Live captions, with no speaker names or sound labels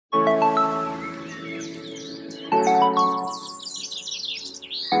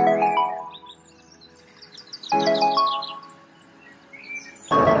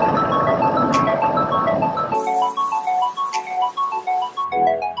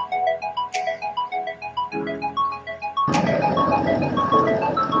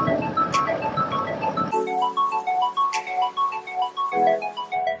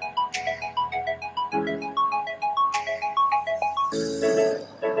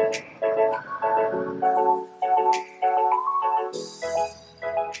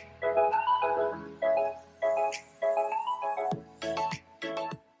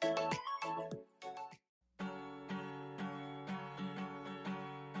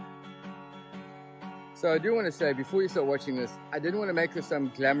So I do want to say, before you start watching this, I didn't want to make this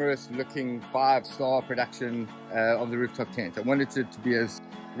some glamorous looking 5-star production of the rooftop tent. I wanted it to be as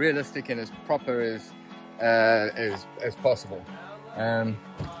realistic and as proper as possible. I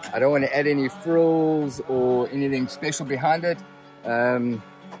don't want to add any frills or anything special behind it.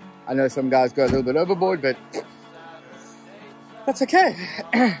 I know some guys go a little bit overboard, but that's okay.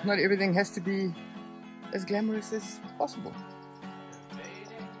 Not everything has to be as glamorous as possible.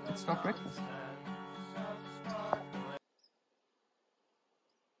 Let's start breakfast.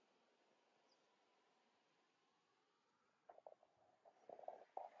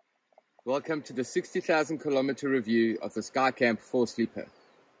 Welcome to the 60,000 kilometer review of the Skycamp 4-sleeper.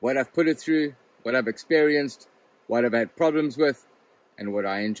 What I've put it through, what I've experienced, what I've had problems with, and what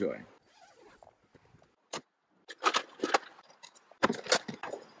I enjoy.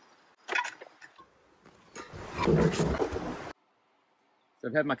 So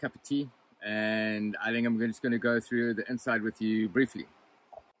I've had my cup of tea, and I think I'm just going to go through the inside with you briefly.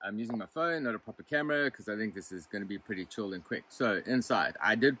 I'm using my phone, not a proper camera, because I think this is going to be pretty chill and quick. So inside,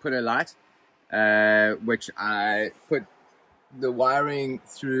 I did put a light, which I put the wiring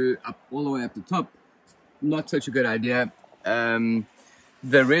through up all the way up the top. Not such a good idea.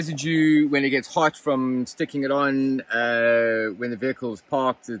 The residue, when it gets hot from sticking it on, when the vehicle's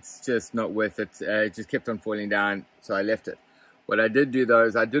parked, it's just not worth it. It just kept on falling down, so I left it. What I did do though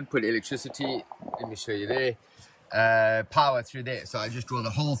is I did put electricity, let me show you there, power through there. So I just drilled a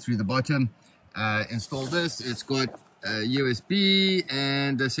hole through the bottom, installed this. It's got a USB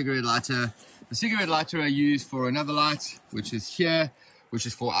and a cigarette lighter. The cigarette lighter I use for another light, which is here, which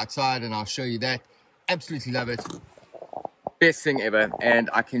is for outside, and I'll show you that. Absolutely love it. Best thing ever. And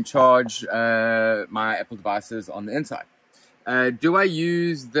I can charge my Apple devices on the inside. Do I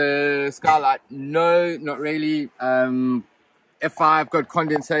use the skylight? No, not really. If I've got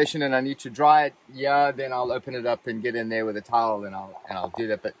condensation and I need to dry it, yeah, then I'll open it up and get in there with a towel and I'll do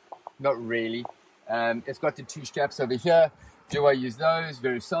that, but not really. It's got the 2 straps over here. Do I use those?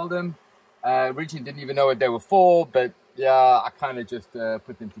 Very seldom. Originally didn't even know what they were for, but yeah, I kind of just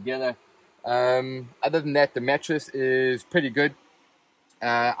put them together. Other than that, the mattress is pretty good.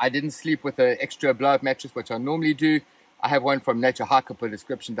 I didn't sleep with an extra blow-up mattress, which I normally do. I have one from Nature Hike. I'll put a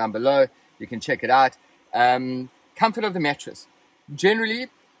description down below. You can check it out. Comfort of the mattress. Generally,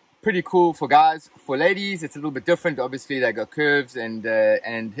 pretty cool for guys. For ladies, it's a little bit different. Obviously, they got curves and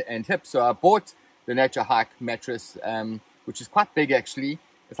hips. So I bought the Nature Hike mattress, which is quite big actually.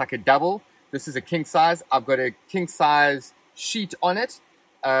 It's like a double. This is a king size. I've got a king size sheet on it.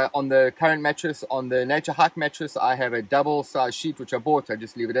 On the current mattress, on the Nature Hike mattress, I have a double size sheet which I bought. I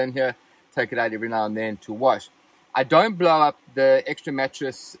just leave it in here, take it out every now and then to wash. I don't blow up the extra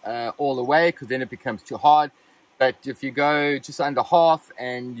mattress all the way, because then it becomes too hard. But if you go just under half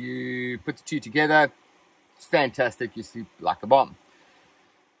and you put the 2 together, it's fantastic. You sleep like a bomb.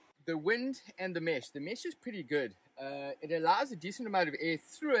 The wind and the mesh. The mesh is pretty good. It allows a decent amount of air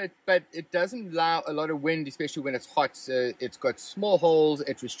through it, but it doesn't allow a lot of wind, especially when it's hot. So it's got small holes.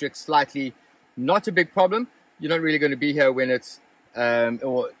 It restricts slightly. Not a big problem. You're not really going to be here when it's,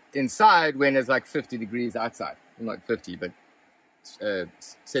 or inside when it's like 50 degrees outside. Not 50, but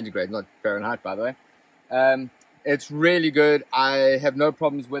centigrade, not Fahrenheit, by the way. It's really good. I have no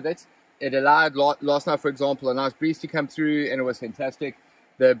problems with it. It allowed last night, for example, a nice breeze to come through, and it was fantastic.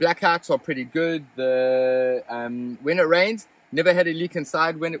 The blackouts are pretty good. When it rains, never had a leak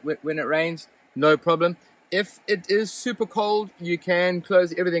inside when it rains, no problem. If it is super cold, you can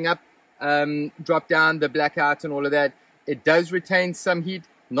close everything up, drop down the blackout and all of that. It does retain some heat,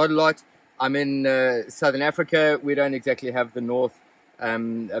 not a lot. I'm in Southern Africa. We don't exactly have the North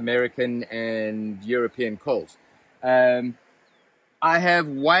American and European colds. I have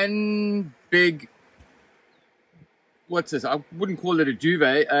one big, what's this? I wouldn't call it a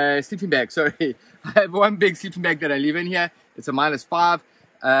duvet, sleeping bag, sorry. I have one big sleeping bag that I leave in here. It's a -5.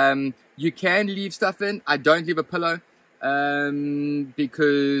 You can leave stuff in. I don't leave a pillow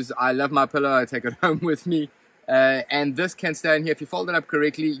because I love my pillow. I take it home with me. and this can stay in here. If you fold it up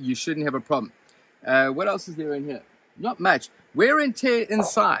correctly, you shouldn't have a problem. What else is there in here? Not much. Wear and tear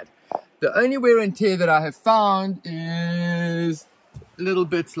inside. The only wear and tear that I have found is little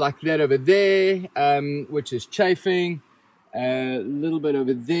bits like that over there, which is chafing. A little bit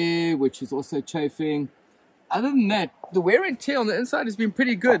over there, which is also chafing. Other than that, the wear and tear on the inside has been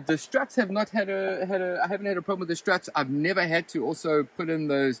pretty good. The struts have not had I haven't had a problem with the struts. I've never had to also put in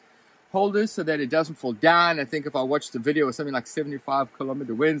those holders so that it doesn't fall down. I think if I watched the video with something like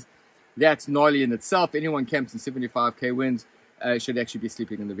 75-kilometer winds, that's gnarly in itself. Anyone camps in 75k winds should actually be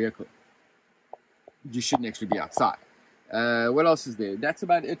sleeping in the vehicle. You shouldn't actually be outside. What else is there? That's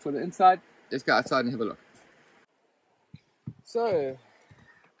about it for the inside. Let's go outside and have a look. So,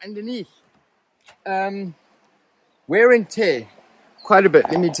 underneath, wear and tear, quite a bit.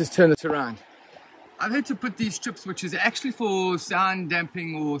 Let me just turn this around. I've had to put these strips, which is actually for sound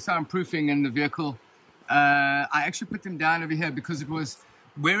damping or soundproofing in the vehicle. I actually put them down over here because it was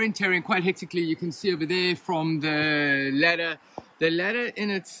wear and tearing quite hectically. You can see over there from the ladder. The ladder in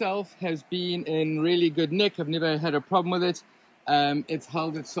itself has been in really good nick. I've never had a problem with it. It's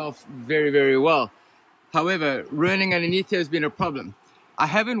held itself very, very well. However, ruining underneath here has been a problem. I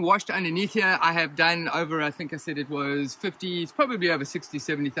haven't washed underneath here. I have done over, I think I said it was 50, it's probably over 60,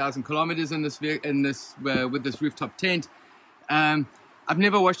 70,000 kilometers in this with this rooftop tent. I've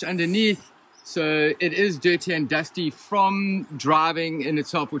never washed underneath, so it is dirty and dusty from driving in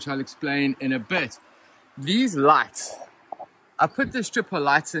itself, which I'll explain in a bit. These lights, I put the strip of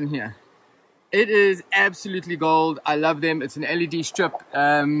lights in here. It is absolutely gold. I love them. It's an LED strip.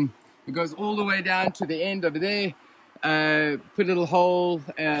 It goes all the way down to the end over there. Put a little hole,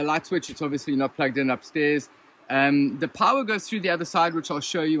 light switch. It's obviously not plugged in upstairs. The power goes through the other side, which I'll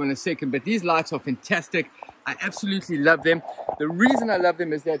show you in a second, but these lights are fantastic. I absolutely love them. The reason I love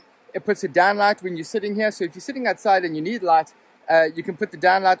them is that it puts a downlight when you're sitting here. So if you're sitting outside and you need light, you can put the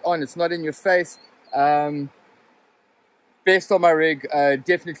downlight on. It's not in your face. Best on my rig,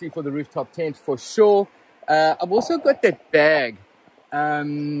 definitely for the rooftop tent for sure. I've also got that bag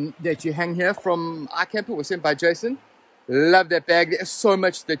that you hang here from Ikamper, was sent by Jason. Love that bag. There's so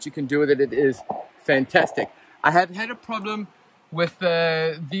much that you can do with it. It is fantastic. I have had a problem with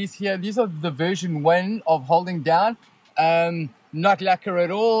these here. These are the version 1 of holding down. Not lacquer at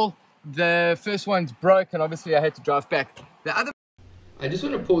all. The first one's broke and obviously I had to drive back. I just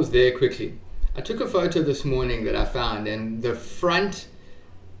want to pause there quickly. I took a photo this morning that I found and the front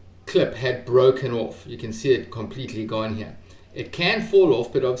clip had broken off. You can see it completely gone here. It can fall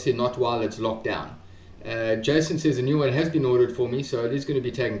off, but obviously not while it's locked down. Jason says a new one has been ordered for me, so it is going to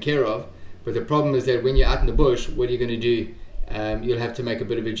be taken care of. But the problem is that when you're out in the bush, what are you going to do? You'll have to make a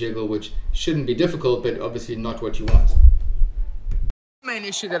bit of a jiggle, which shouldn't be difficult, but obviously not what you want. The main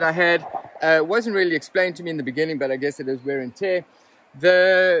issue that I had wasn't really explained to me in the beginning, but I guess it is wear and tear.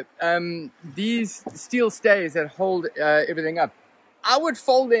 These steel stays that hold everything up, I would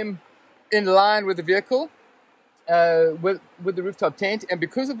fold them in line with the vehicle, with the rooftop tent, and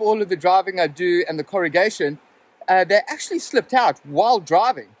because of all of the driving I do and the corrugation, they actually slipped out while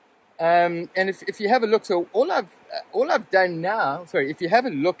driving. And if you have a look, so all I've done now, sorry, if you have a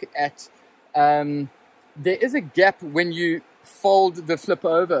look at, there is a gap when you fold the flip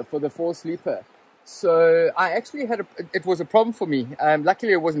over for the 4-sleeper. So I actually had it was a problem for me.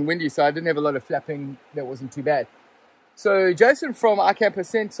 Luckily it wasn't windy, so I didn't have a lot of flapping. That wasn't too bad. So Jason from Ikamper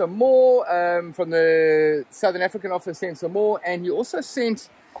sent some more, from the Southern African office sent some more, and he also sent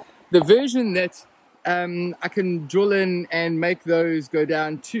the version that I can drill in and make those go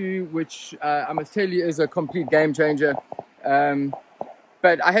down too, which I must tell you is a complete game changer.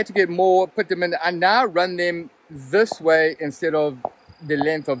 But I had to get more, put them in. I now run them this way instead of the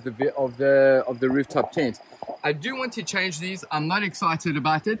length of the rooftop tent. I do want to change these. I'm not excited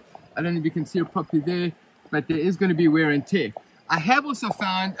about it. I don't know if you can see it properly there, but there is going to be wear and tear. I have also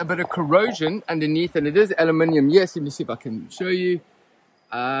found a bit of corrosion underneath, and it is aluminium. Yes, let me see if I can show you.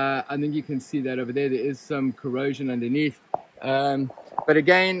 I think you can see that over there. There is some corrosion underneath. But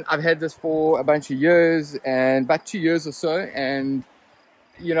again, I've had this for a bunch of years, and about 2 years or so, and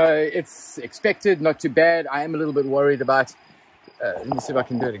you know, it's expected, not too bad. I am a little bit worried about, let me see if I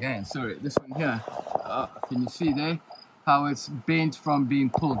can do it again. Sorry, this one here. Can you see there how it's bent from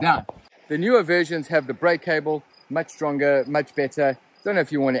being pulled down? The newer versions have the brake cable, much stronger, much better. Don't know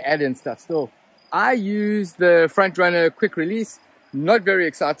if you want to add in stuff still. I use the front runner quick release. Not very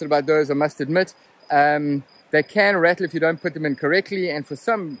excited about those, I must admit. They can rattle if you don't put them in correctly, and for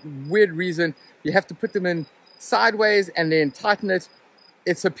some weird reason, you have to put them in sideways and then tighten it.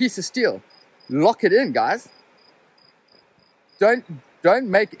 It's a piece of steel. Lock it in, guys. Don't don't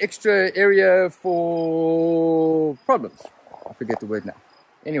make extra area for problems. I forget the word now.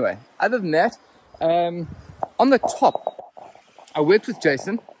 Anyway, other than that, on the top, I worked with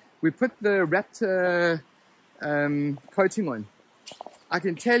Jason. We put the Raptor coating on. I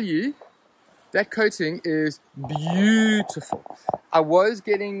can tell you that coating is beautiful. I was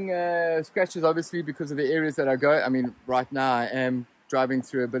getting scratches, obviously, because of the areas that I go. I mean, right now I am driving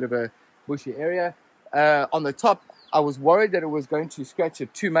through a bit of a bushy area. On the top, I was worried that it was going to scratch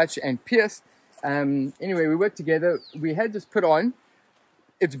it too much and pierce. Anyway, we worked together. We had this put on.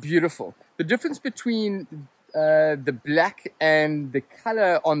 It's beautiful. The difference between the black and the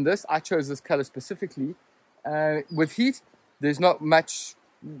color on this, I chose this color specifically. With heat, there's not much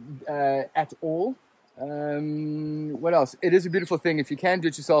at all. What else? It is a beautiful thing. If you can do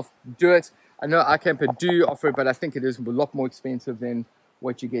it yourself, do it. I know Ikamper do offer it, but I think it is a lot more expensive than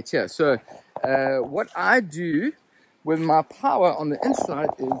what you get here. So what I do with my power on the inside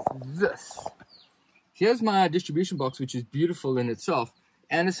is this. Here's my distribution box, which is beautiful in itself.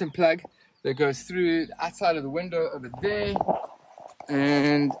 Anderson plug that goes through the outside of the window over there,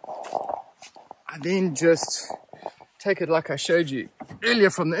 and I then just take it like I showed you earlier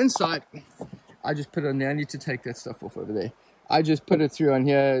from the inside. I just put it on there. I need to take that stuff off over there. I just put it through on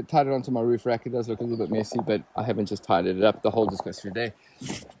here, tied it onto my roof rack. It does look a little bit messy, but I haven't just tied it up. The hole just goes through there.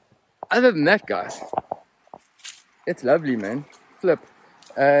 Other than that, guys, it's lovely, man. Flip.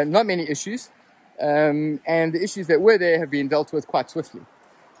 Not many issues. And the issues that were there have been dealt with quite swiftly.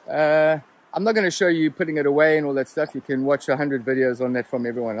 I'm not going to show you putting it away and all that stuff. You can watch 100 videos on that from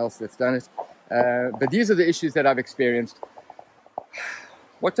everyone else that's done it. But these are the issues that I've experienced.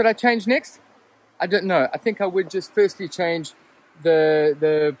 What did I change next? I don't know. I think I would just firstly change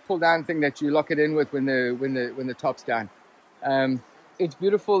the pull down thing that you lock it in with when the top's down. It's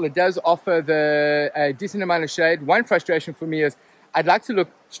beautiful. It does offer a decent amount of shade. One frustration for me is I'd like to look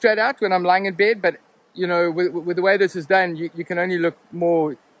straight out when I'm lying in bed, but you know, with the way this is done, you can only look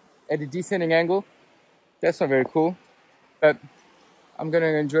more at a descending angle. That's not very cool. But I'm going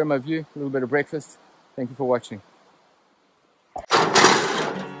to enjoy my view, a little bit of breakfast. Thank you for watching.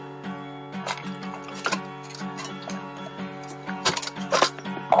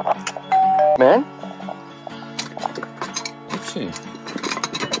 Man? Let's see.